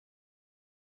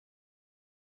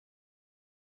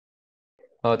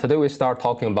Today we start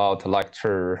talking about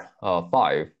lecture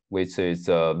 5, which is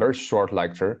a very short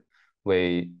lecture.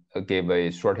 We gave a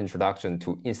short introduction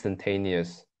to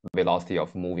instantaneous velocity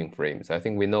of moving frames. I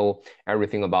think we know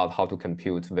everything about how to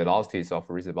compute velocities of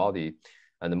rigid body,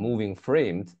 and the moving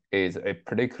frames is a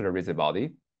particular rigid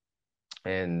body.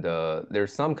 And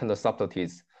there's some kind of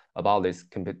subtleties about this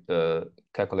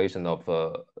calculation of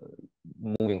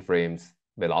moving frames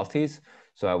velocities.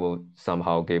 So I will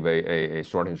somehow give a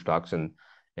short introduction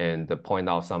and point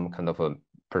out some kind of a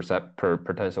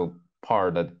potential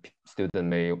part that student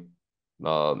may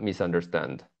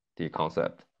misunderstand the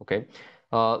concept. Okay,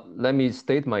 let me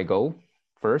state my goal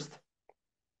first.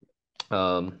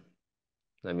 Let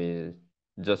me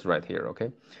just write here.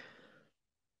 Okay.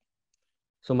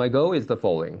 So my goal is the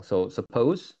following. So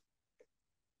suppose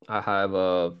I have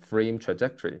a frame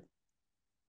trajectory.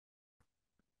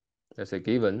 Let's say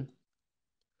given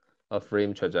a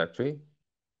frame trajectory.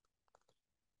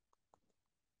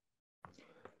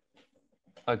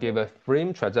 I give a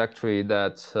frame trajectory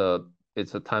that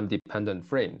it's a time-dependent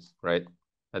frames, right?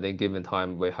 At any given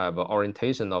time, we have an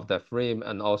orientation of that frame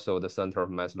and also the center of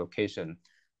mass location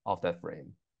of that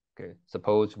frame. Okay,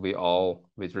 suppose we all,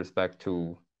 with respect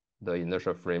to the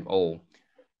inertial frame O,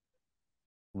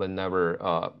 whenever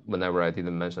I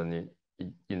didn't mention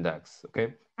the index,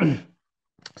 okay?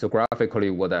 So graphically,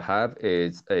 what I have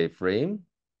is a frame.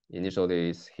 Initially,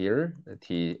 is here, a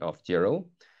t of 0,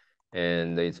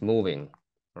 and it's moving.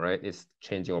 All right, it's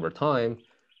changing over time.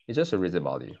 It's just a rigid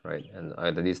body, right? And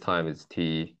at this time it's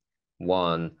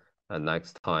t1, and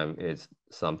next time is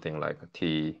something like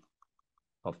t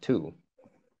of 2.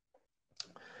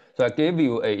 So I gave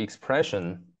you an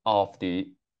expression of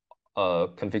the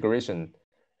configuration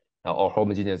or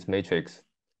homogeneous matrix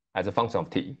as a function of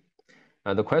t.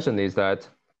 And the question is that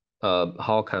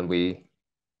how can we,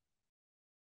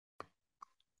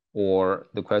 or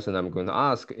the question I'm going to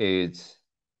ask is,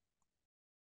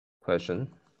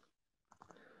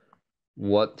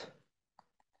 what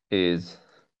is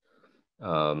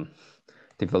the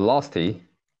velocity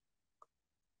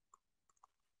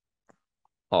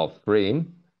of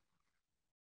frame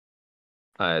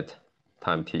at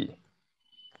time t?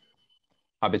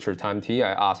 Arbitrary time t,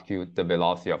 I ask you the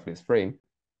velocity of this frame.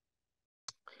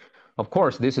 Of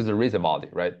course, this is a rigid body,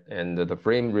 right? And the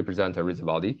frame represents a rigid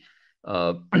body.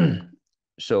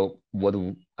 So what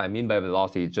I mean by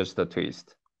velocity is just the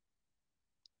twist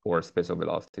or spatial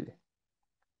velocity.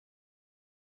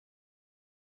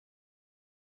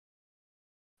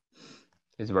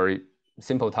 It's a very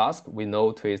simple task. We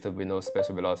know twist, we know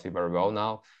spatial velocity very well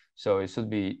now. So it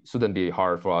shouldn't be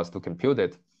hard for us to compute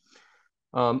it.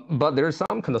 But there are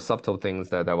some kind of subtle things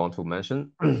that I want to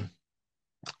mention.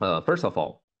 First of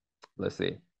all, let's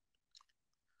see.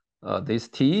 This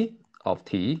T of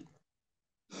T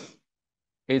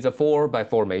is a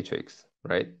 4x4 matrix,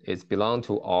 right? It's belong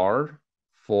to R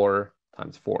 4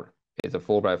 times 4. It's a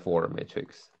 4x4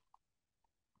 matrix.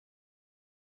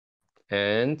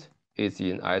 And it's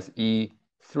in SE3.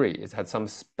 It has some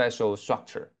special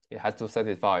structure. It has to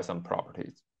satisfy some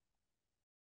properties.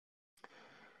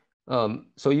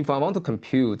 So if I want to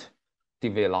compute the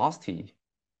velocity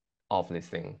of this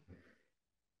thing,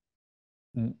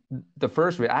 the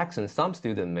first reaction some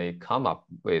student may come up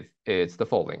with is the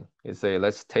following. It's say,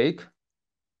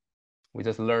 we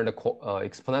just learned the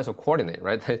exponential coordinate,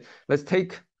 right? Let's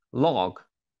take log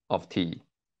of t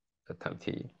at time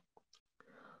t.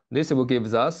 This will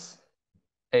give us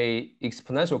a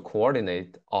exponential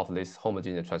coordinate of this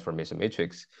homogeneous transformation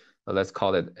matrix. Let's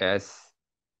call it S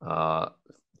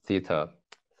theta.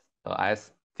 I'm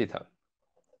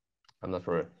not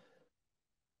sure.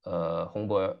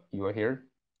 Hongbo, you are here?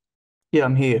 Yeah,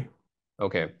 I'm here.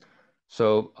 Okay.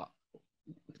 So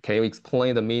can you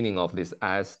explain the meaning of this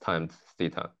S times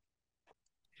theta?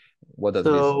 What does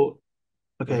this?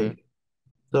 Okay.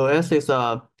 So S is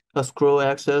a scroll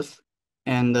axis,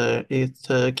 and it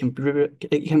can be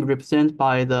represented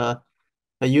by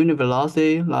a unit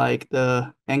velocity, like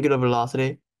the angular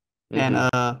velocity, and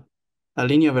a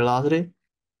linear velocity.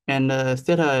 And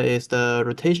theta is the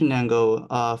rotation angle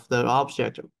of the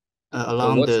object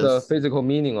along what's this. the physical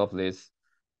meaning of this,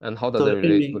 and how does it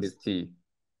relate to this t?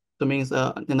 So it means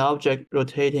an object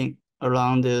rotating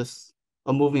around this,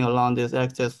 or moving along this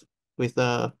axis with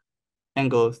the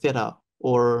angle theta,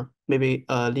 or maybe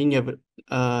a linear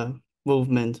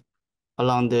movement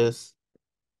along this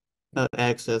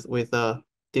axis with a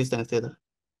distance theta.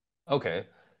 Okay,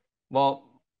 well,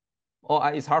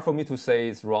 it's hard for me to say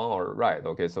it's wrong or right.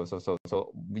 Okay, so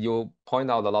you point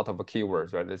out a lot of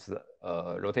keywords, right? This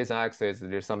rotation axis.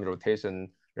 There's some rotation.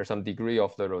 There's some degree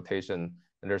of the rotation,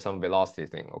 and there's some velocity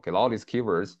thing. Okay, all these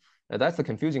keywords, And that's the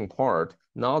confusing part.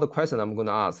 Now the question I'm going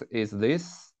to ask, is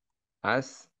this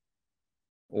S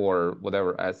or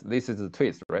whatever S? This is the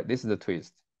twist, right? This is the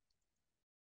twist.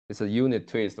 It's a unit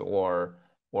twist or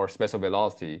special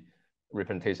velocity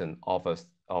representation of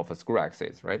a screw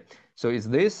axis, right? So is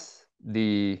this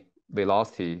the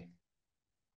velocity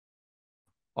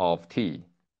of T?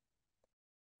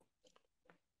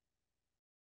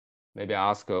 Maybe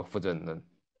ask Fuzhen then.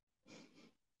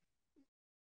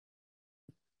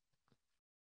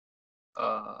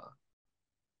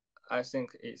 I think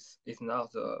it's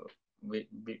not the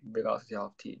velocity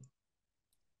of T.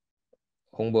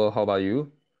 Hongbo, how about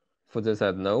you? Fuzhen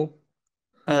said no.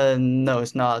 No,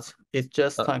 it's not. It's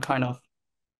just kind of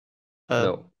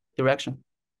no. Direction.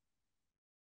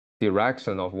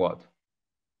 Direction of what?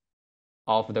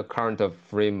 Of the current of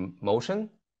frame motion?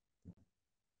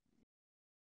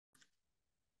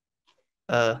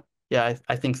 Yeah,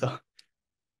 I think so.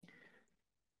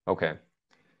 Okay.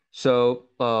 So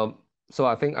so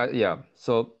I think yeah,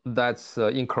 so that's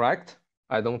incorrect.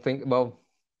 I don't think, well,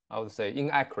 I would say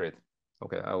inaccurate.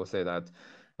 Okay, I would say that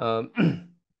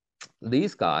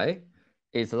this guy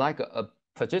is like a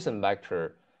position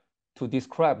vector to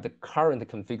describe the current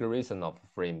configuration of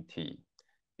frame T.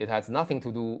 It has nothing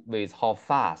to do with how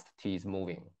fast T is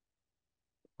moving.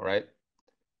 All right.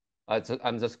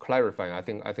 I'm just clarifying. I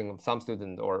think some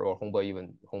student or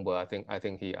Hongbo, I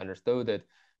think he understood it,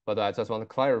 but I just want to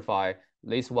clarify.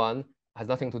 This one has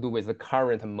nothing to do with the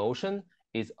current motion.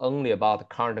 It's only about the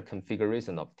current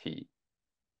configuration of T.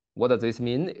 What does this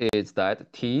mean? Is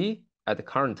that T at the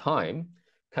current time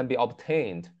can be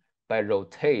obtained by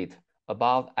rotate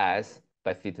about S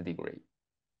by theta degree.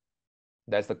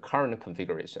 That's the current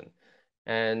configuration.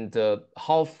 And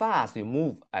how fast you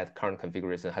move at current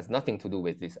configuration has nothing to do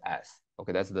with this S.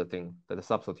 Okay, that's the thing, that the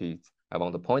subtlety I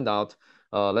want to point out.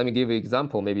 Let me give you an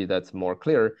example, maybe that's more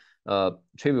clear.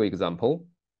 Trivial example.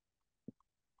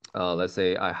 Let's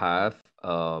say I have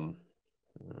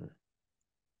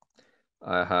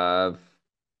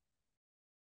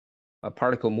a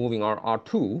particle moving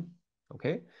R2,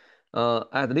 okay?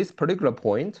 At this particular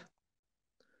point,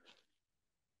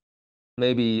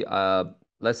 maybe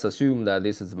let's assume that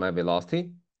this is my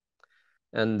velocity.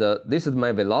 And this is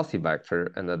my velocity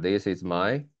vector, and this is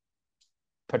my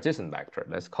position vector.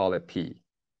 Let's call it P.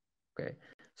 Okay,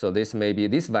 so this may be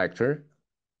this vector.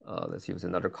 Let's use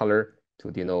another color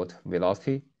to denote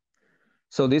velocity.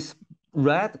 So this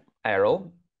red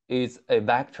arrow is a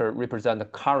vector represent the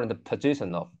current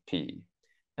position of P.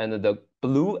 And the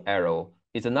blue arrow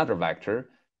is another vector.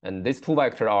 And these two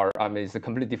vectors are, I mean, it's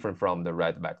completely different from the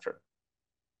red vector.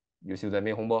 You see what I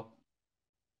mean, Hongbo?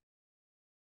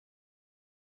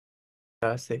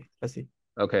 I see.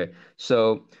 Okay,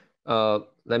 so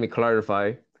let me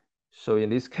clarify. So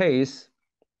in this case,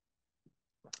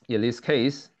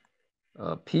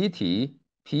 PT,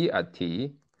 P at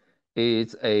T,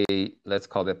 is a, let's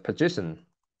call it position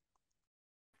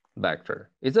vector.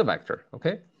 It's a vector,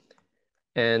 okay?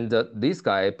 And this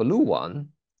guy, blue one,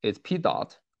 is P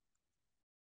dot.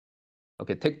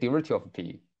 Okay, take derivative of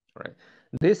P, right?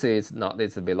 This is not,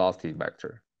 it's a velocity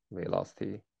vector.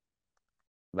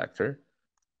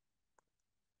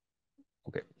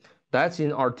 Okay, that's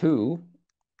in R2,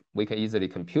 we can easily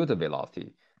compute the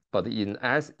velocity. But in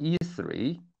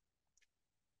SE3,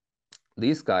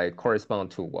 this guy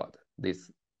corresponds to what?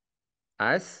 This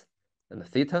S and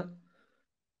theta.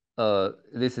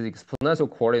 This is exponential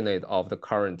coordinate of the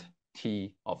current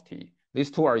T of T. These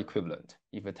two are equivalent.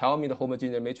 If you tell me the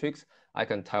homogeneous matrix, I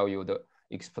can tell you the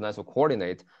exponential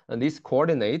coordinate. And this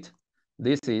coordinate,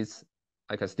 this is,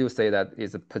 I can still say that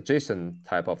is a position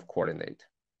type of coordinate.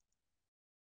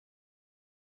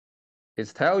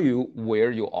 It's tell you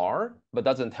where you are, but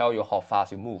doesn't tell you how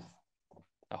fast you move.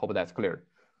 I hope that's clear.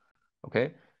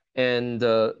 Okay. And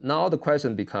now the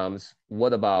question becomes,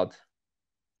 what about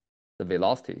the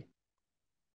velocity?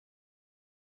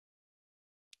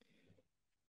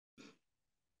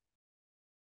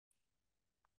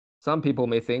 Some people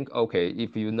may think, okay,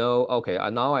 if you know, okay,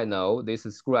 now I know this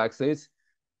is screw axis,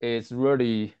 it's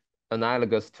really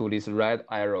analogous to this red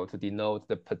arrow to denote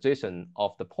the position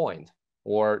of the point,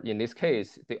 or in this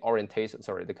case, the orientation,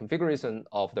 sorry, the configuration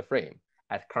of the frame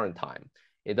at current time.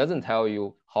 It doesn't tell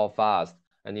you how fast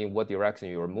and in what direction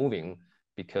you're moving,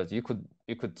 because you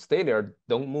could stay there,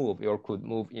 don't move, or could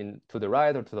move in to the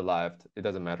right or to the left. It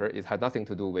doesn't matter. It had nothing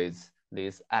to do with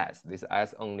this S. This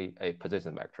S only a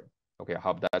position vector. Okay, I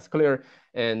hope that's clear.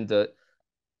 And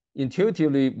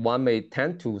intuitively, one may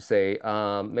tend to say,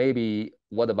 maybe,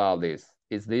 what about this?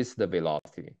 Is this the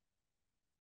velocity?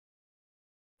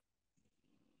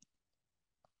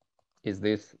 Is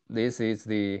this is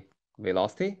the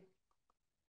velocity?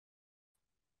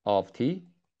 of t?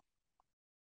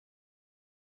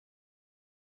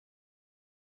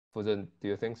 Fusen, do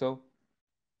you think so?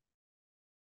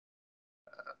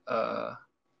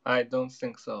 I don't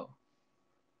think so.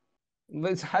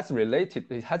 It has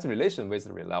relation with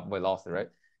velocity, right?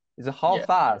 It's how Yeah.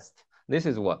 fast. This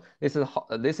is what?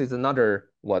 This is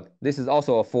another what? This is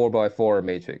also a 4x4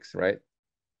 matrix, right?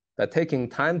 That taking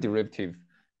time derivative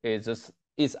is just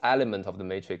each element of the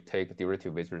matrix take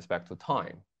derivative with respect to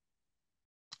time.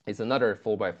 It's another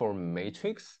 4x4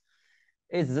 matrix.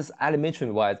 It's just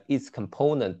elementary-wise, each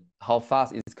component, how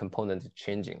fast each component is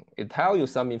changing. It tells you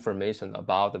some information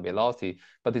about the velocity,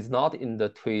 but it's not in the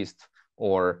twist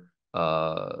or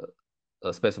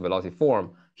a special velocity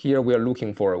form. Here we are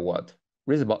looking for what?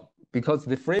 Because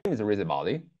the frame is a rigid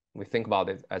body. We think about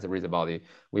it as a rigid body.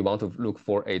 We want to look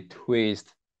for a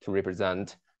twist to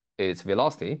represent its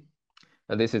velocity.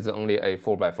 And this is only a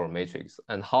 4x4 matrix.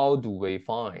 And how do we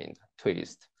find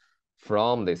twist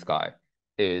from this guy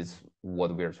is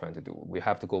what we're trying to do. We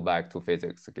have to go back to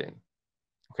physics again.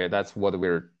 Okay, that's what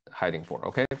we're heading for,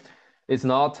 okay? It's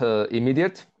not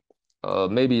immediate.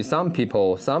 Maybe some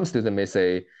students may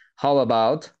say, how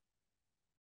about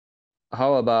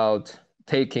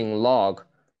taking log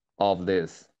of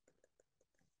this?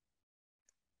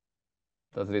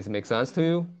 Does this make sense to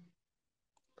you?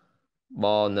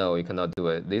 Well, no, you cannot do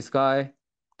it. This guy,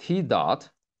 t dot,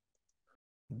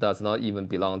 does not even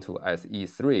belong to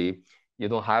SE3. You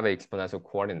don't have an exponential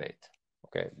coordinate.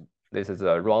 Okay, this is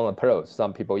a wrong approach.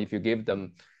 Some people, if you give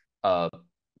them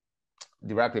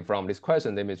directly from this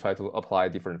question, they may try to apply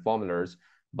different formulas,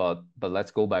 but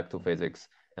let's go back to physics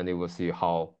and you will see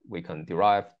how we can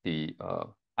derive the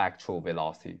actual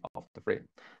velocity of the frame.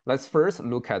 Let's first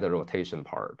look at the rotation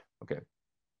part, okay?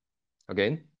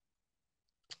 Again,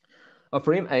 a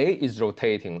frame A is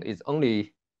rotating. It's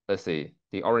only, let's see,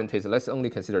 the orientation. Let's only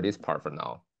consider this part for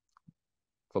now.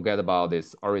 Forget about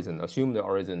this origin. Assume the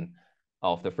origin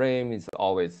of the frame is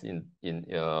always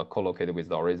co-located with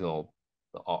the original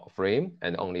frame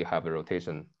and only have a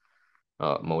rotation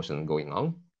motion going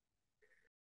on.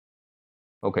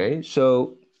 Okay,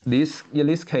 so in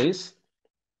this case,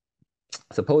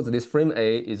 suppose this frame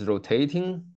A is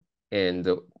rotating and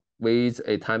with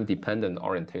a time-dependent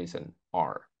orientation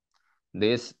R.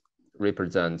 This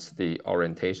represents the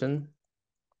orientation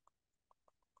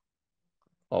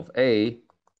of A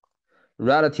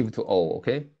relative to O,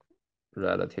 okay?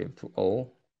 Relative to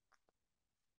O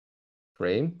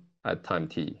frame at time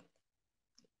t.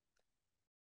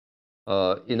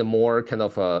 In a more kind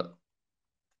of a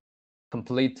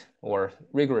complete or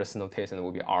rigorous notation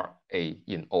will be RA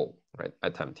in O, right?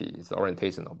 At time t is the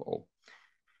orientation of O.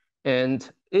 And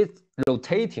it's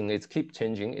rotating, it's keep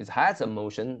changing. It has a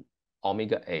motion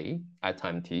omega A at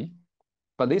time t.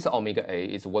 But this omega A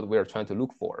is what we're trying to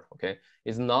look for, okay?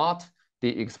 It's not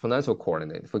the exponential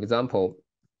coordinate. For example,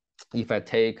 if I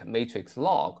take matrix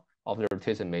log of the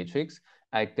rotation matrix,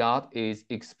 I got its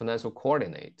exponential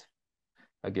coordinate.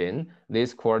 Again,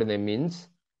 this coordinate means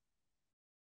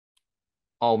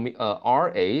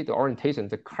RA, the orientation,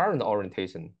 the current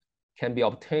orientation can be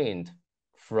obtained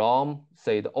from,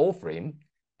 say, the O frame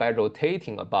by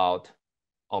rotating about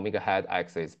omega hat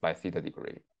axis by theta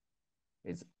degree.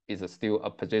 It's still a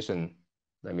position.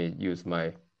 Let me use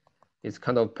it's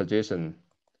kind of position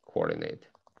coordinate.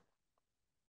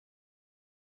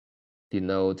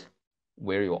 Denote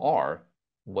where you are,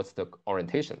 what's the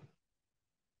orientation.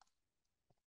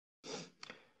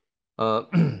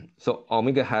 So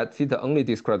omega hat theta only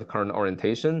describes the current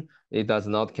orientation. It does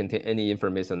not contain any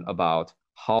information about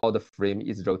how the frame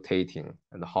is rotating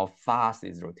and how fast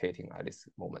it's rotating at this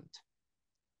moment.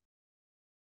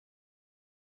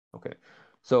 Okay,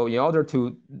 so in order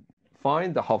to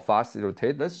find how fast it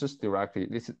rotates, let's just directly,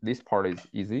 this part is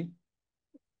easy.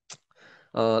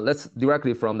 Let's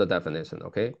directly from the definition,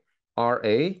 okay?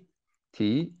 RA,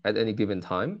 T at any given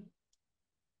time,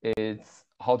 it's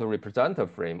how to represent a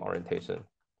frame orientation.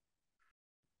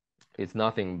 It's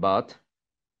nothing but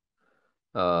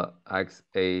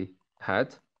XA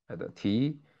hat at a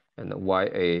T and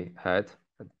YA hat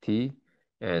at T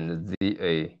and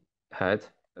ZA hat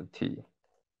at T.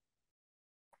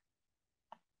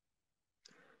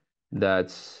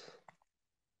 That's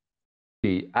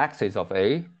the axis of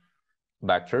A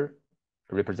vector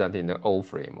representing the O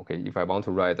frame, okay? If I want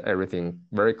to write everything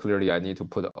very clearly, I need to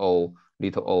put O,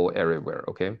 little O everywhere,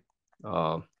 okay?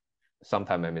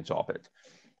 Sometime I may drop it.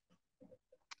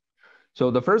 So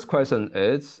the first question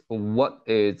is, what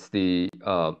is the,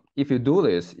 if you do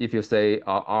this, if you say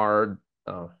RA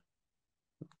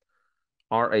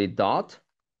dot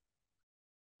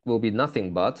will be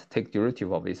nothing but take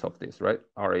derivative of this, right?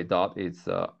 RA dot is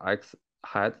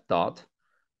hat dot,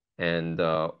 and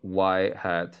y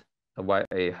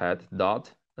a hat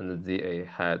dot, and z a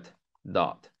hat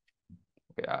dot.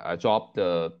 Okay, I dropped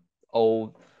the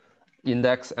O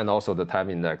index and also the time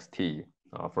index t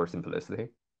for simplicity.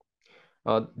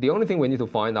 The only thing we need to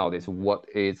find out is what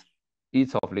is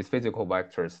each of these physical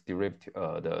vectors derivative,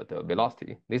 the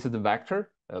velocity. This is the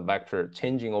vector, a vector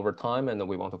changing over time, and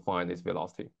we want to find its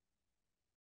velocity.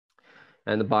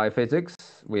 And by physics,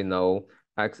 we know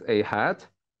xa hat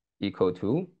equal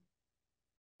to,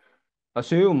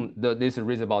 assume that this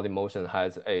rigid body motion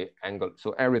has a angle.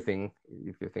 So everything,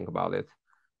 if you think about it,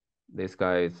 this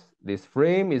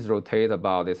frame is rotated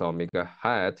about this omega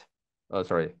hat.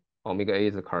 Omega a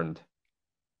is the current.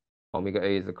 Omega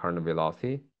a is the current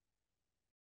velocity.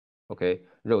 Okay,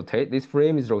 this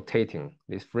frame is rotating.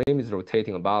 This frame is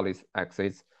rotating about this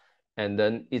axis, and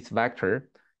then its vector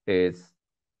is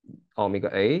omega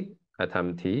a at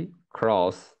time t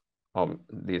cross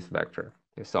this vector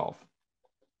itself.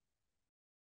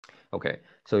 Okay,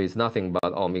 so it's nothing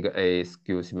but omega a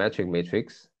skew symmetric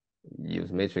matrix.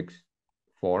 Use matrix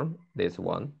form, this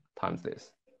one times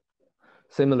this.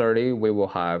 Similarly, we will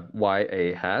have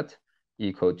ya hat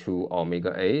equal to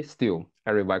omega a. Still,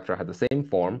 every vector has the same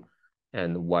form,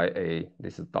 and ya,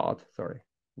 this is dot, sorry,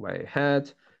 ya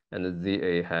hat and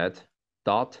za hat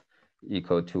dot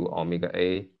equal to omega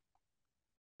a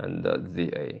and za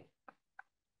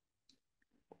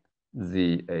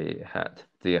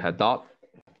hat dot,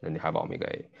 and you have omega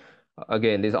a.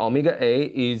 Again, this omega a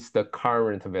is the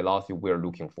current velocity we're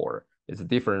looking for. It's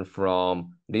different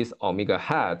from this omega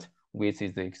hat, which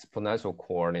is the exponential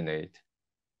coordinate,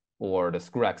 or the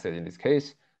screw axis in this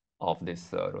case, of this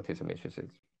rotation matrices.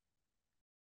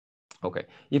 Okay,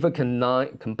 if I can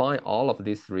combine all of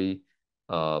these three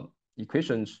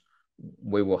equations,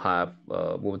 we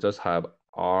will just have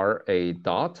Ra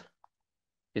dot.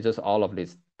 It's just all of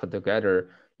this put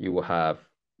together. You will have,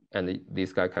 and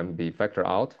this guy can be factored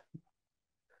out,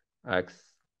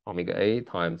 x omega a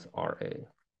times Ra.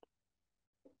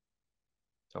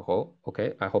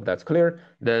 Okay, I hope that's clear.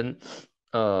 Then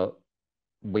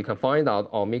we can find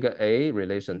out omega a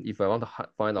relation. If I want to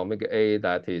find omega a,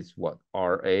 that is what?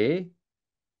 Ra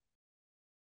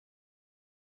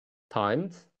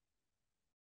times,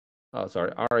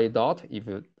 Ra dot, if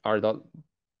you R dot,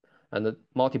 and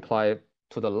multiply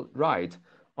to the right,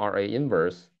 Ra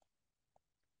inverse,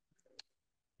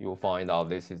 you will find out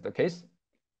this is the case.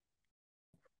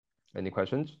 Any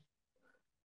questions?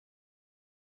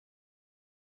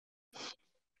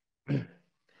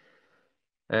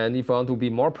 And if I want to be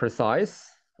more precise,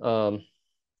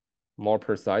 more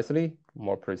precise,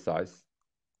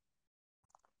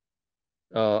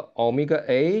 omega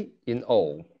a in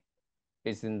O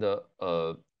is in the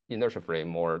inertia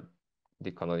frame, or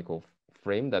the canonical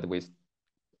frame that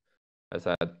I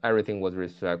said everything was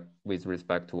with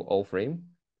respect to O frame.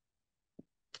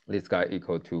 This guy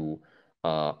equal to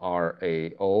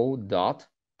RAO dot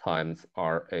times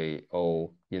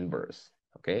RAO inverse.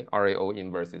 Okay, RAO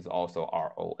inverse is also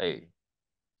ROA. Okay,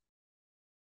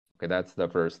 that's the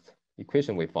first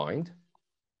equation we find.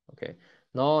 Okay,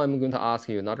 now I'm going to ask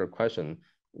you another question.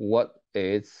 What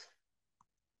is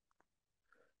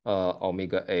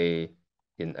omega A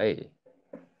in A?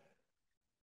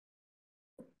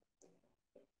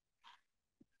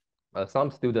 Some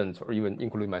students, or even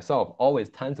including myself, always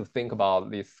tend to think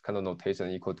about this kind of notation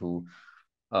equal to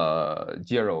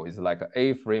 0 is like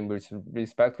a frame with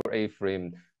respect to a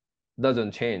frame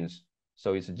doesn't change,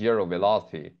 so it's 0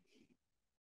 velocity.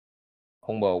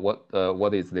 Hongbo,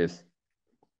 what is this?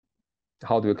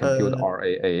 How do you compute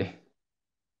RAA?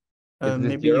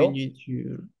 Maybe you need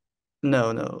to,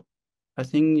 no. I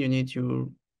think you need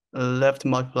to left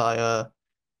multiply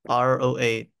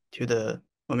ROA to the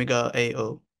omega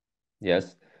AO.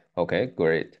 Yes, okay,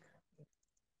 great.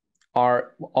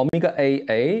 Omega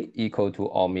AA equal to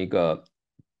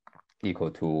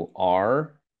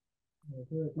R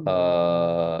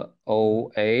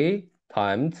OA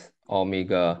times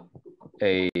omega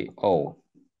AO.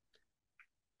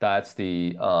 That's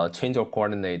the change of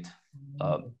coordinate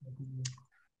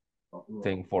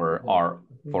thing for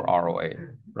ROA,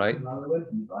 right?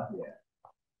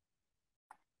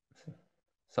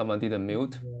 Someone didn't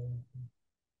mute.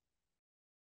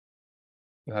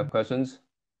 You have questions?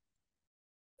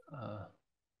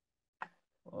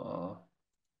 Hold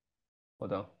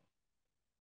on.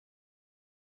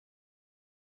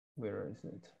 Where is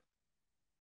it?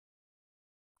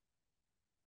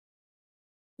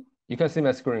 You can see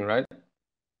my screen, right?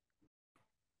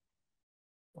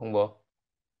 Hongbo?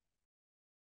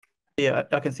 Yeah,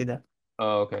 I can see that.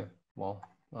 Oh, okay. Well,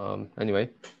 anyway.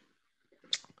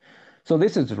 So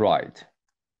this is right.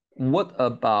 what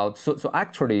about, so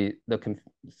actually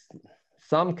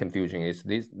some confusion is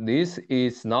this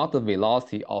is not the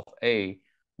velocity of A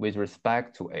with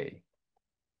respect to A.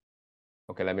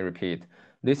 Okay, let me repeat.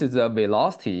 This is the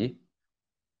velocity.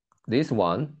 This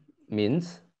one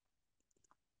means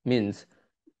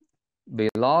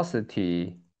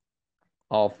velocity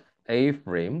of A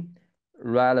frame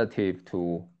relative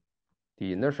to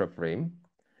the inertial frame.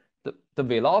 The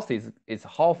velocity is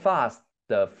how fast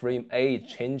the frame A is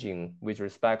changing with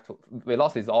respect to,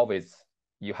 velocity is always,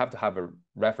 you have to have a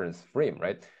reference frame,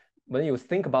 right? When you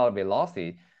think about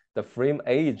velocity, the frame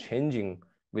A is changing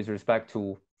with respect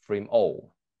to frame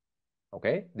O.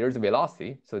 Okay, there's a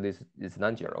velocity, so this is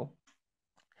non-zero.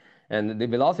 And the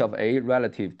velocity of A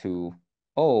relative to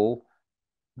O,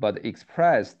 but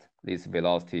expressed this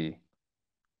velocity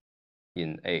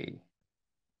in A.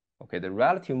 Okay, the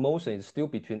relative motion is still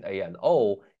between A and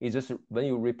O. It's just when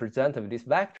you represent this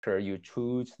vector, you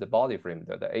choose the body frame,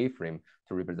 the A frame,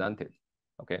 to represent it.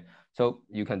 Okay, so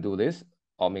you can do this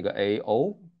omega A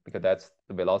O, because that's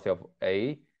the velocity of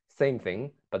A, same thing,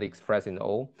 but expressed in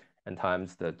O, and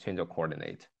times the change of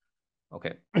coordinate.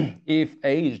 Okay, if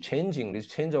A is changing, this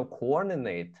change of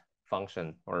coordinate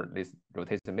function or this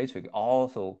rotation matrix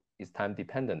also is time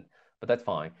dependent, but that's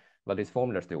fine. But this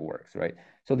formula still works, right?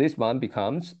 So this one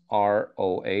becomes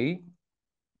ROA.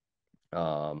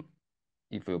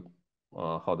 If you,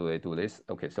 how do I do this?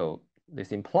 Okay, so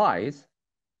this implies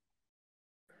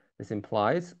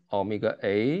omega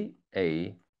A,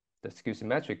 the skew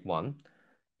symmetric one,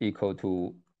 equal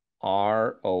to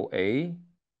ROA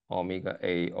omega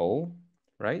AO,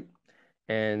 right?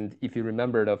 And if you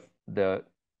remember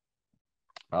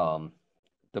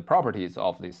the properties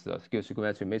of this skew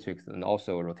symmetric matrix and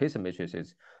also rotation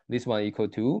matrices, this one equal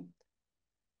to,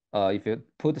 if you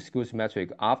put the skew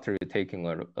symmetric after taking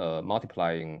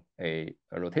multiplying a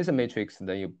rotation matrix,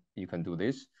 then you can do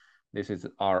this. This is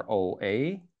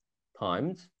ROA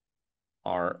times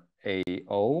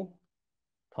RAO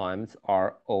times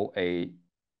ROA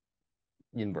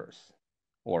inverse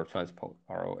or transpose,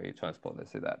 ROA transpose,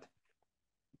 let's say that.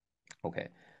 Okay,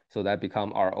 so that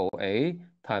become ROA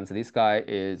times this guy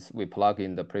is, we plug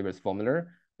in the previous formula,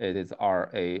 it is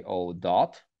RAO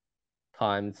dot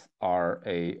times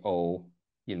RAO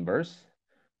inverse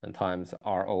and times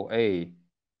ROA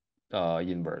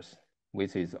inverse,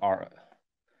 which is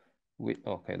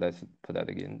okay, let's put that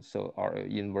again. So RA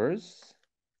inverse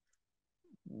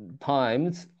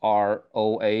times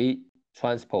ROA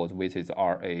transpose, which is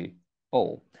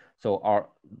RAO. So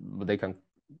they can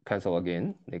cancel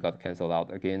again. They got canceled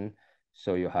out again.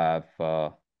 So you have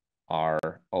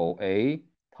ROA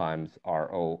times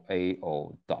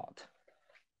ROAO dot.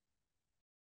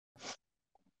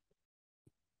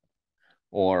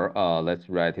 Or let's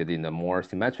write it in a more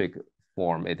symmetric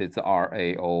form. It is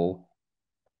RAO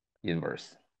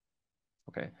inverse.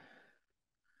 Okay.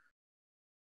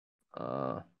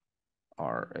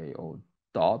 RAO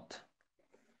dot.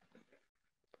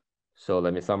 So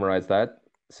let me summarize that.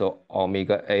 So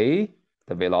omega A,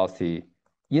 the velocity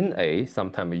in A,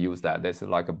 sometimes we use that. This is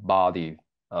like a body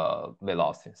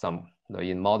velocity.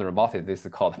 In modern robotics, this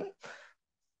is called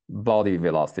body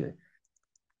velocity.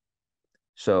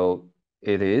 So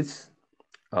it is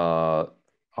RAO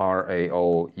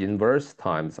inverse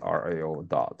times RAO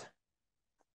dot.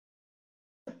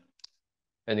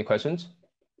 Any questions?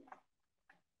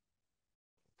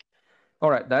 All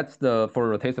right, that's the for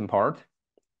rotation part.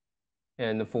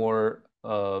 And for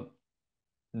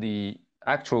the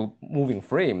actual moving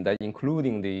frame, that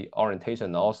including the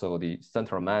orientation, also the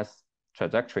central mass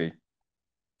trajectory,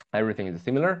 everything is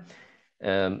similar.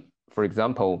 For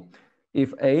example,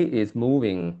 if A is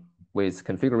moving with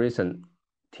configuration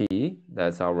T,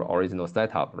 that's our original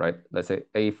setup, right? Let's say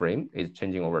A frame is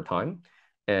changing over time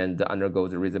and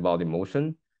undergoes rigid body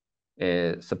motion.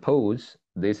 Suppose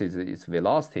this is its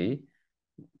velocity.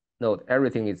 Note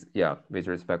everything is, with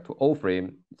respect to O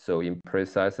frame. So in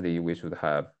precisely, we should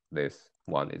have this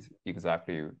one is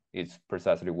exactly, it's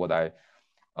precisely what I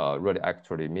really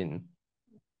actually mean.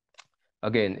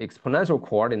 Again, exponential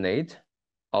coordinate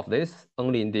of this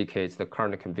only indicates the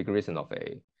current configuration of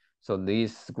A. So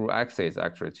these screw axes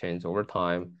actually change over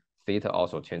time. Theta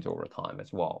also change over time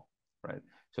as well, right?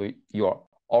 So your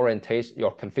orientation,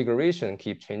 your configuration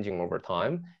keep changing over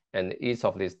time, and each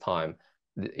of this time,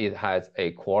 it has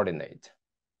a coordinate.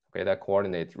 Okay, that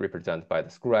coordinate represented by the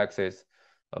screw axis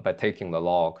by taking the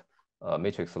log,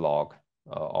 matrix log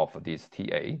of this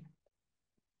TA.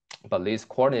 But this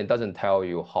coordinate doesn't tell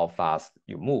you how fast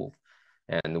you move,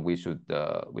 and we should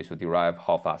derive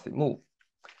how fast it moves.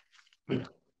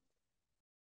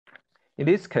 In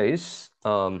this case,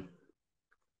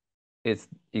 it's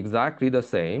exactly the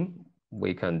same.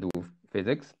 We can do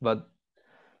physics, but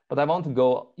I want to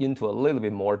go into a little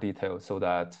bit more detail so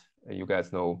that you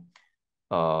guys know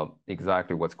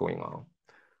exactly what's going on.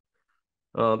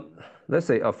 Let's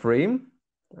say a frame.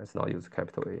 Let's not use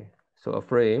capital A. So a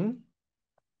frame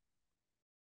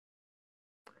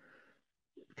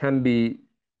can be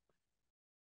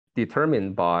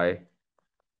determined by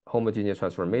homogeneous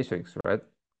transfer matrix, right?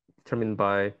 Determined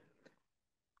by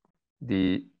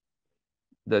the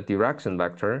direction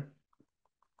vector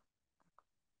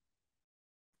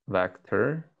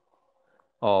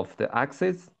of the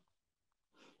axis.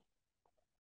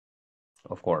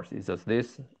 Of course, it's just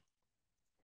this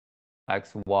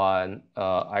x1,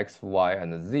 x, y,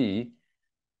 and z.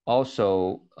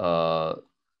 Also,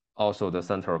 also the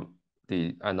center of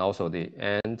and also the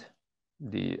end,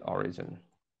 the origin.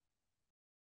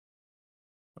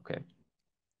 Okay,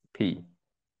 P.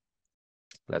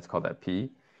 Let's call that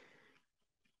P.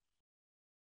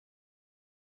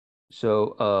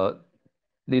 So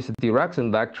this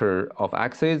direction vector of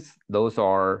axis, those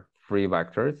are free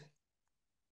vectors.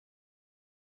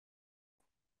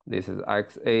 This is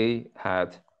xa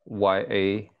hat,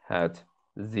 ya hat,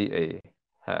 za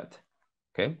hat.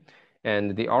 Okay,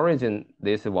 and the origin,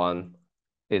 this one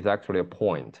is actually a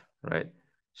point, right?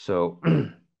 So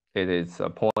it is a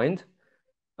point.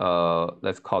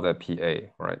 Let's call that PA,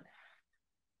 right?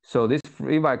 So these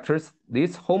free vectors,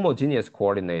 this homogeneous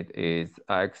coordinate is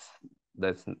x,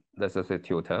 let's just say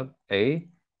tilde, a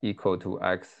equal to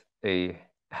x a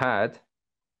hat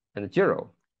and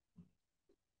 0.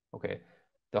 Okay,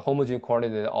 the homogeneous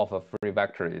coordinate of a free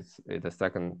vector is the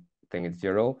second thing is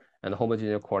 0, and the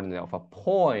homogeneous coordinate of a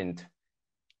point,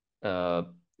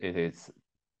 it is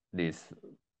this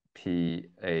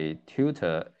PA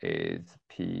tilde is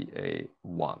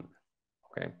PA1.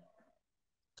 Okay,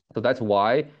 so that's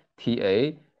why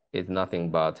TA is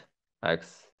nothing but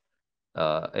x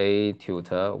a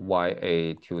tilde,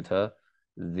 ya tilde,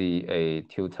 za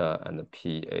tilde, and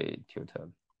PA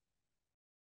tilde.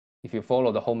 If you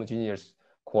follow the homogeneous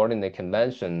coordinate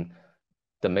convention,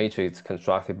 the matrix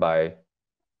constructed by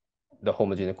the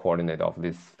homogeneous coordinate of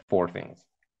these 4 things.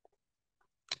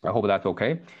 I hope that's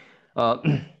okay.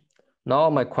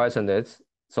 Now my question is,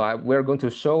 so I'm going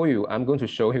to show you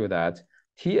that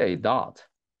TA dot,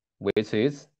 which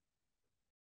is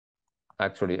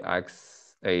actually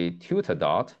xa tilde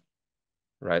dot,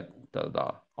 right?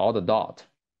 All the dot,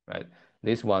 right?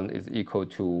 This one is equal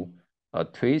to a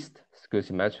twist skew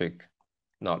symmetric,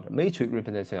 not matrix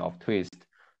representation of twist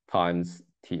times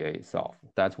TA itself.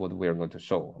 That's what we're going to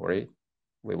show, right?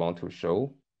 We want to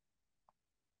show.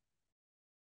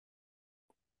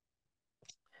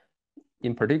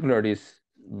 In particular, this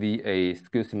VA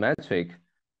skew symmetric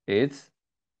is,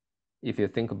 if you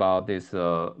think about this,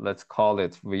 let's call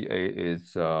it VA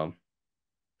is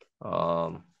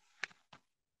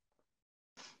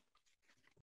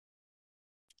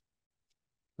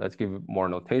let's give more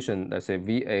notation. Let's say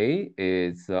VA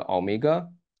is omega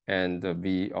and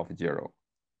V of 0,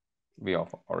 V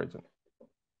of origin.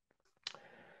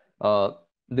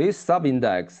 This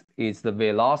subindex is the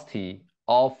velocity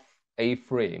of a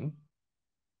frame,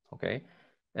 okay?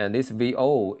 And this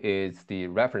VO is the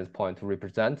reference point to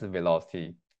represent the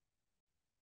velocity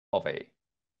of A,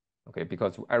 okay?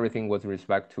 Because everything with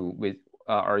respect to with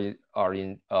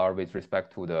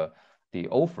respect to the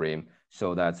O frame,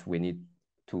 so that we need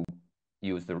to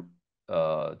use the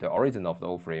origin of the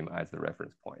O frame as the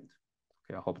reference point.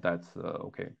 Okay, I hope that's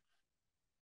okay.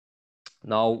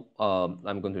 Now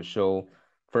I'm going to show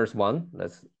first one.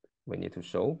 We need to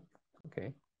show,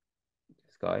 okay,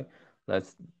 this guy.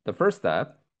 The first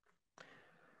step.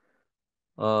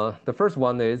 The first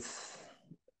one is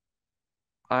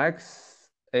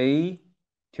xa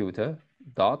tilde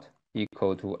dot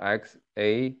equal to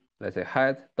xa, let's say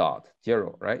hat dot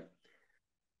 0, right?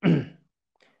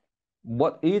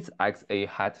 What is xa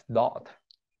hat dot?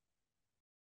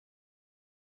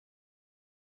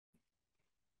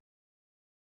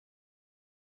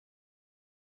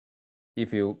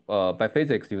 If you, by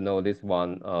physics, you know this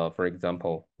one, for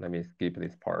example, let me skip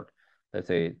this part. Let's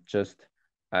say just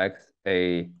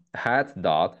xa hat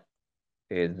dot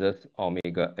is just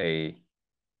omega A.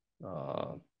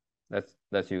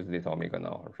 Let's use this omega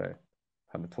now, okay?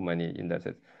 Have too many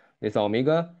indices. This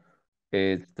omega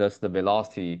is just the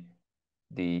velocity,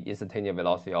 the instantaneous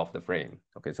velocity of the frame.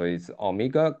 Okay, so it's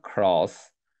omega cross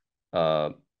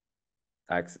xa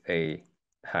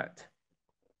hat.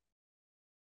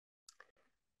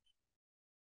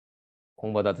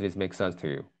 Hongbo, does this make sense to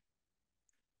you?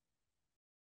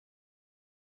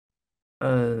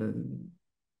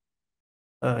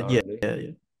 Yeah.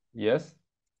 Yes?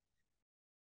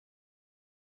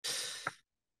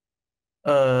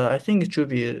 I think it should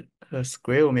be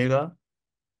square omega.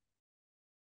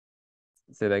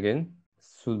 Say that again.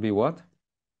 Should be what?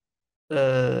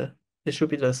 It should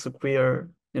be the square,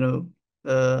 Yeah,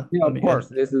 of omega. course.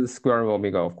 This is square of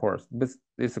omega, of course. This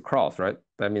is a cross, right?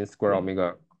 That means square Yeah.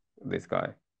 omega, this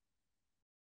guy.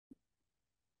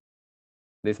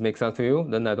 This makes sense to you?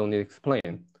 Then I don't need to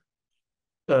explain.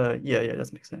 Yeah,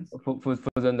 that makes sense. For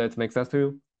then that makes sense to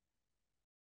you?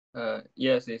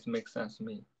 Yes, it makes sense to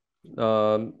me.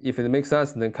 If it makes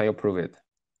sense, then can you prove it?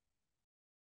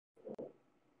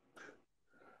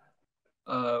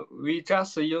 We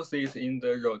just use this in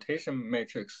the rotation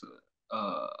matrix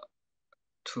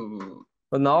to.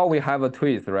 But now we have a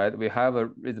twist, right? We have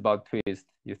a it's about twist.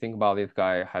 You think about this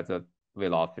guy has a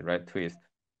velocity, right? Twist.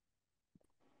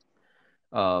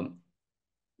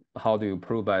 How do you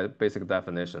prove by basic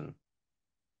definition?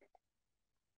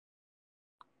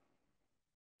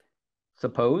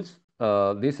 Suppose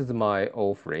this is my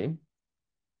O frame.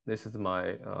 This is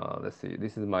my let's see.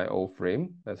 This is my O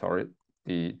frame. That's already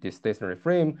the stationary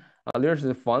frame. There's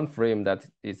this one frame that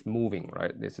is moving,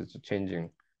 right? This is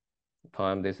changing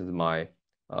time. This is my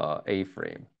A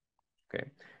frame. Okay,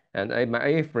 and my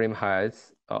A frame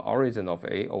has origin of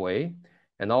OA,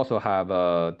 and also have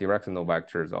directional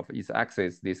vectors of its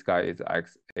axis. This guy is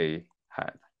XA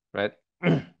hat, right?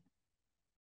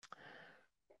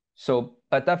 So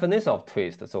by definition of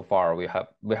twist, so far we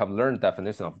have learned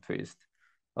definition of twist.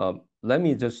 Let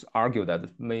me just argue that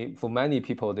for many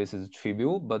people this is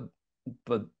trivial, but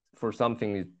for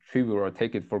something trivial or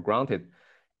take it for granted,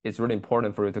 it's really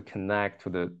important for you to connect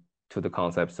to the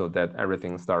concept so that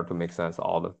everything starts to make sense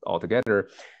all together.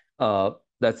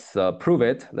 Let's prove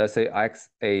it. Let's say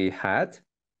XA hat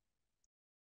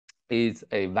is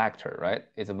a vector, right?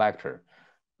 It's a vector.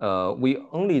 We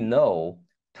only know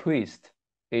twist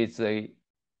is a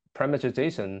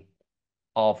parameterization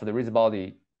of the rigid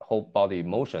body whole body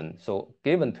motion. So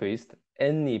given twist,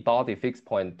 any body fixed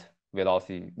point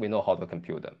velocity, we know how to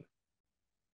compute them,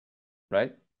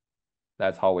 right?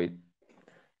 That's how we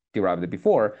derived it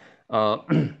before.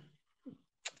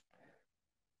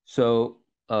 So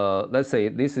let's say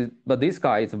this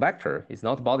guy is a vector. It's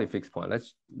not body fixed point.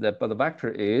 But the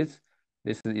vector is,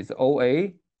 this is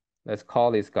OA. Let's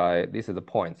call this guy, this is a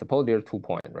point. Suppose there are 2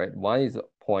 points, right? One is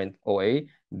point OA,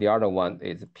 the other one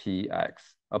is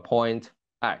PX, a point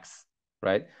X,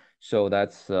 right? So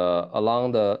that's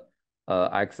along the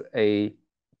XA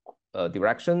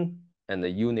direction and the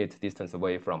unit distance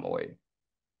away from OA.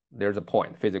 There's a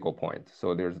point, physical point.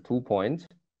 So there's 2 points.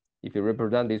 If you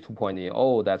represent these 2 points in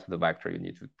O, that's the vector you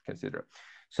need to consider.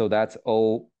 So that's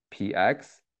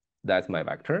OPX, that's my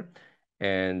vector.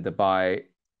 And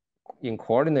in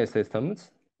coordinate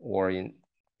systems, or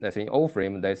let's say in O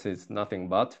frame, this is nothing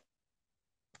but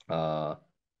from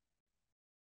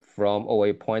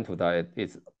OA point to that,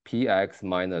 it's PX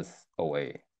minus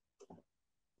OA.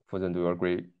 Fusen, do you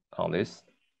agree on this?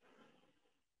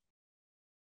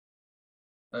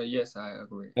 Yes, I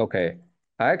agree. Okay.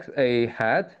 XA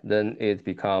hat, then it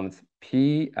becomes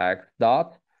PX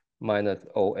dot minus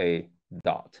OA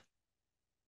dot.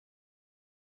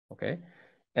 Okay.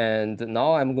 And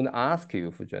now I'm going to ask you,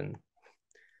 Fusen,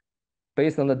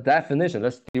 based on the definition,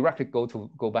 let's directly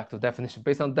go back to definition.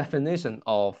 Based on definition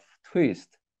of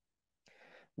twist,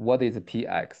 what is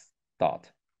PX dot?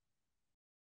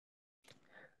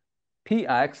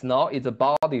 PX now is a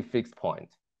body fixed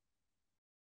point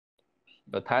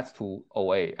attached to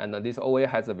OA, and this OA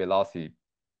has a velocity,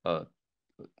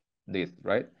 this,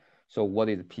 right? So what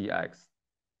is PX?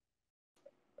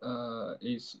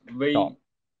 It's V. Dot.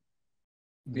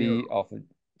 V of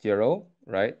 0,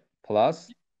 right? Plus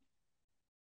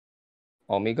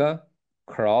omega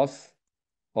cross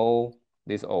O,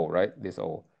 this O, right? This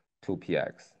O to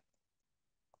PX.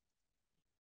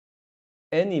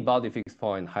 Any body fixed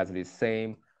point has the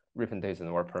same representation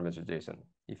or parameterization,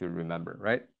 if you remember,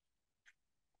 right?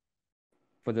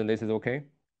 For then this is okay?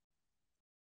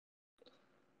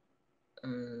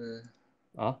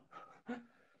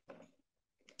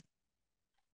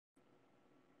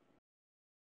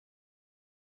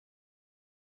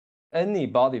 Any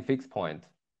body fixed point,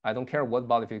 I don't care what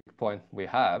body fixed point we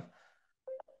have,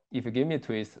 if you give me a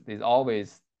twist, there's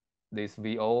always this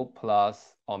VO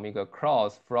plus omega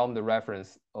cross from the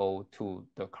reference O to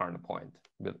the current point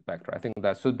vector. I think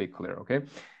that should be clear, okay?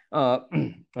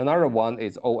 Another one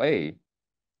is OA.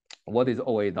 What is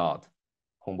OA dot,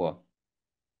 Hongbo?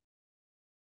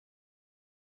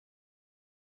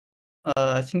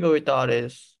 I think OA dot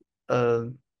is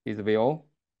VO?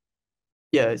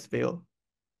 yeah, it's VO.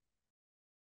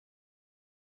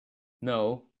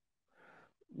 No.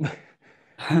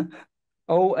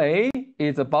 OA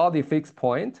is a body fixed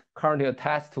point currently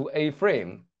attached to A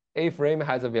frame. A frame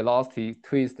has a velocity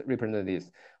twist representing this.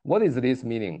 What is this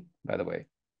meaning, by the way?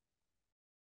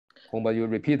 Hongba, you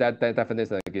repeat that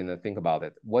definition again and think about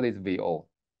it. What is VO?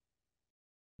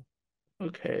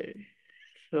 Okay.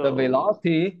 So The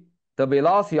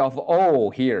velocity of O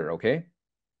here, okay?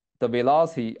 The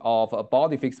velocity of a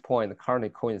body fixed point currently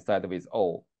coincides with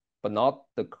O, but not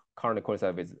the currently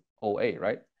coincides with OA,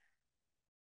 right?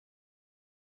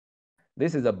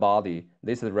 This is a body,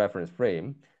 this is a reference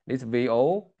frame. This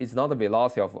VO is not the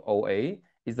velocity of OA,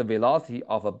 it's the velocity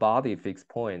of a body fixed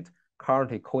point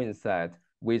currently coincide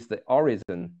with the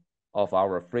origin of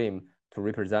our frame to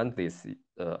represent this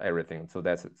everything. So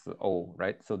that's O,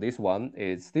 right? So this one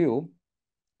is still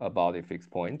a body fixed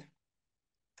point.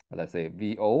 Let's say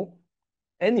VO,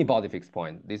 any body fixed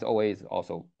point. This OA is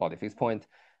also body fixed point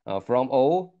from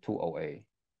O to OA.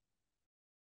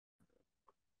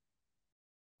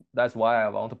 That's why I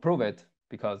want to prove it,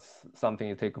 because something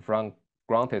you take for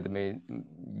granted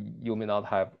you may not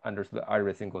have understood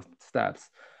every single steps.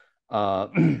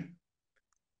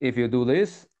 If you do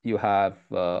this, you have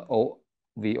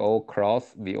VO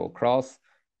cross.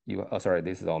 Sorry,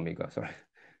 this is omega. Sorry,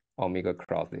 omega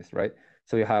cross this, right?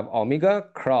 So you have omega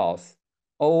cross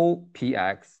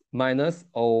OPX minus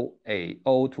OA,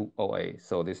 O to OA.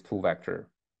 So this two vector,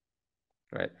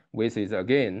 right? Which is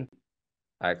again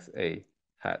XA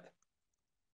hat,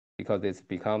 because this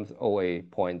becomes OA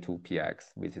point to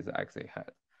PX, which is XA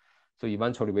hat. So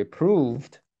eventually we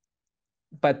proved,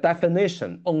 by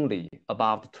definition only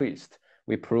above the twist,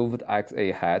 we proved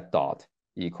XA hat dot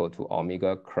equal to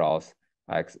omega cross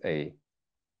XA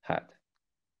hat.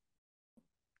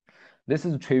 This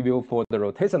is trivial for the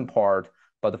rotation part,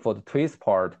 but for the twist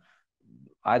part,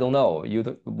 I don't know.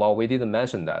 Well, we didn't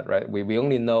mention that, right? We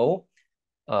only know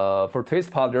for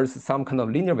twist part, there's some kind of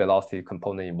linear velocity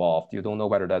component involved. You don't know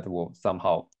whether that will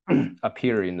somehow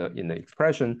appear in the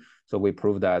expression. So we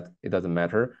prove that it doesn't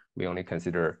matter. We only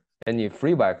consider any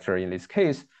free vector in this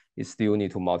case, you still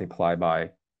need to multiply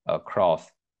by a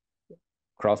cross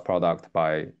product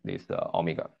by this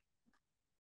omega.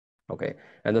 Okay,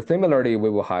 and similarly, we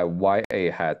will have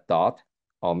YA hat dot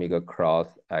omega cross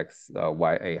X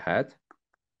YA hat,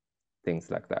 things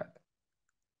like that.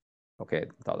 Okay,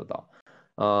 dot dot.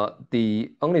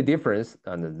 The only difference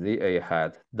and the ZA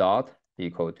hat dot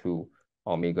equal to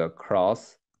omega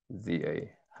cross ZA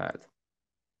hat.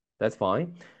 That's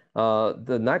fine.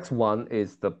 The next one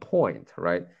is the point,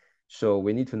 right? So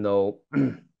we need to know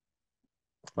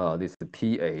this is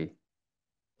PA.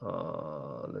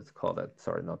 Let's call that,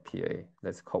 sorry, not PA.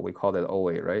 We call that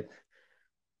OA, right?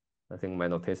 I think my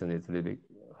notation is a little bit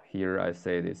here. I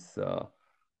say this.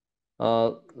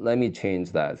 Let me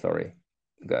change that. Sorry,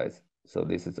 guys. So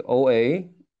this is OA.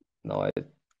 Now I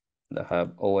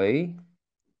have OA.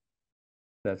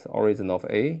 That's origin of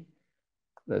A.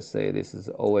 Let's say this is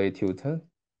OA tilde.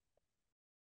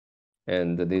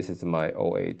 And this is my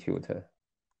OA tilde.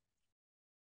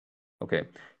 Okay,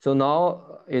 so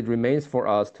now it remains for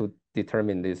us to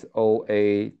determine this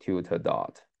OA tilde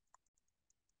dot.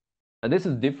 And this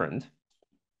is different.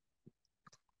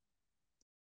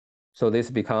 So this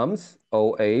becomes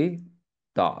OA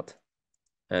dot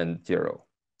and 0.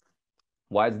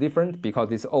 Why it's different? Because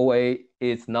this OA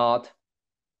is not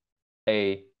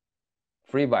a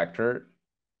free vector.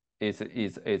 It's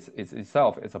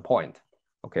itself, it's a point.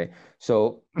 Okay,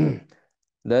 so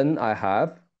then I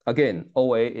have, again,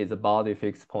 OA is a body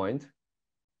fixed point.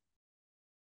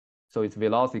 So its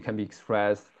velocity can be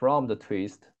expressed from the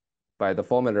twist by the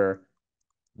formula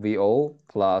VO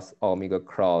plus omega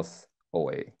cross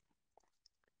OA.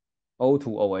 O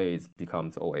to OA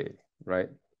becomes OA, right?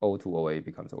 O to OA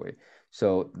becomes OA.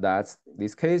 So that's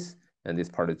this case, and this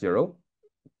part is 0.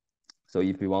 So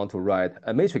if we want to write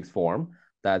a matrix form,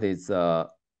 that is,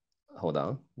 hold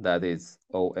on, that is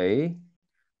OA.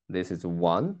 This is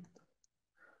 1.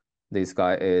 This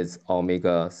guy is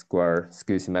omega square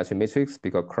skew symmetric matrix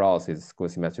because cross is skew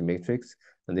symmetric matrix,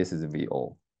 and this is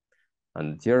VO.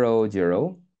 And 0,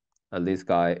 0, and this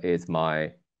guy is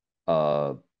my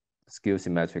skew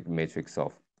symmetric matrix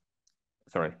of,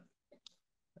 sorry,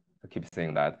 I keep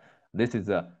saying that. This is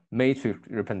a matrix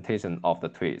representation of the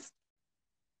twist.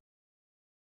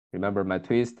 Remember, my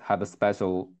twist have a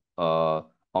special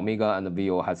omega, and the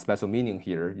VO has special meaning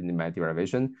here in my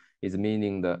derivation. Is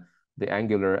meaning the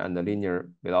angular and the linear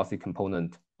velocity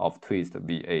component of twist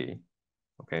VA.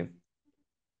 Okay.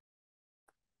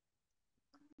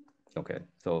 Okay,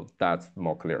 so that's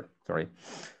more clear. Sorry.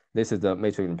 This is the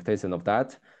matrix representation of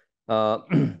that.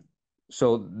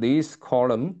 So this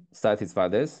column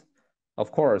satisfies this.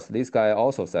 Of course, this guy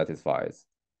also satisfies.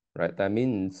 right? That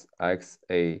means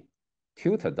XA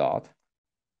tilde dot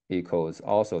equals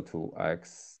also to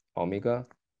X omega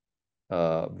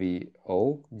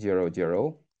VO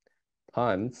 0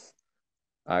 times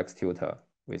X tilde,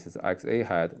 which is XA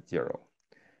hat 0,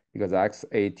 because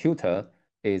XA tilde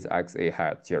is XA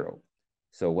hat 0.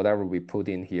 So whatever we put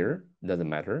in here doesn't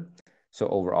matter. So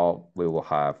overall, we will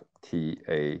have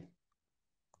TA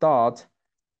dot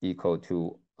equal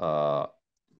to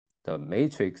the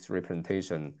matrix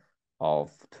representation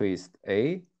of twist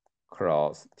A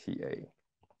cross TA,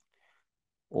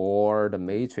 or the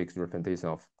matrix representation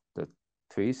of the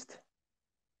twist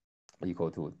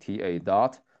equal to TA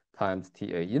dot times TA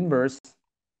inverse.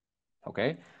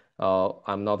 Okay,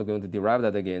 I'm not going to derive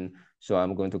that again, so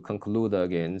I'm going to conclude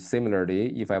again.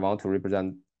 Similarly, if I want to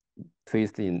represent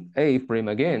twist in A frame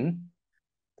again,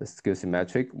 the skew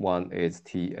symmetric one is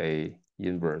TA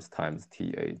inverse times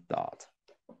TA dot.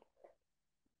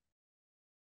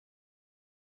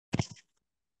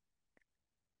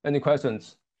 Any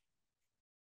questions?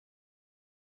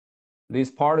 This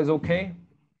part is okay?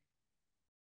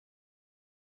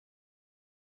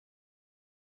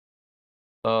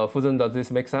 Fuzhen, does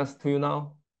this make sense to you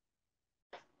now?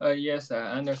 Yes,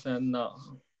 I understand now.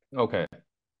 Okay.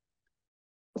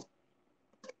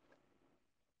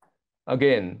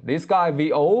 Again, this guy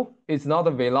VO is not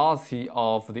the velocity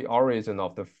of the origin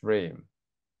of the frame,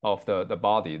 of the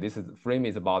body. This is frame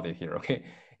is the body here, okay?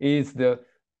 It's the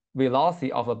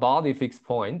velocity of a body fixed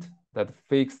point that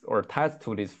fixed or attached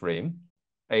to this frame,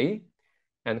 A,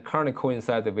 and currently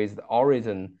coincides with the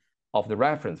origin of the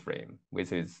reference frame,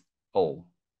 which is O.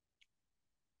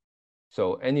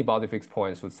 So any body fixed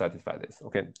point should satisfy this.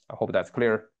 Okay, I hope that's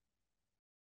clear.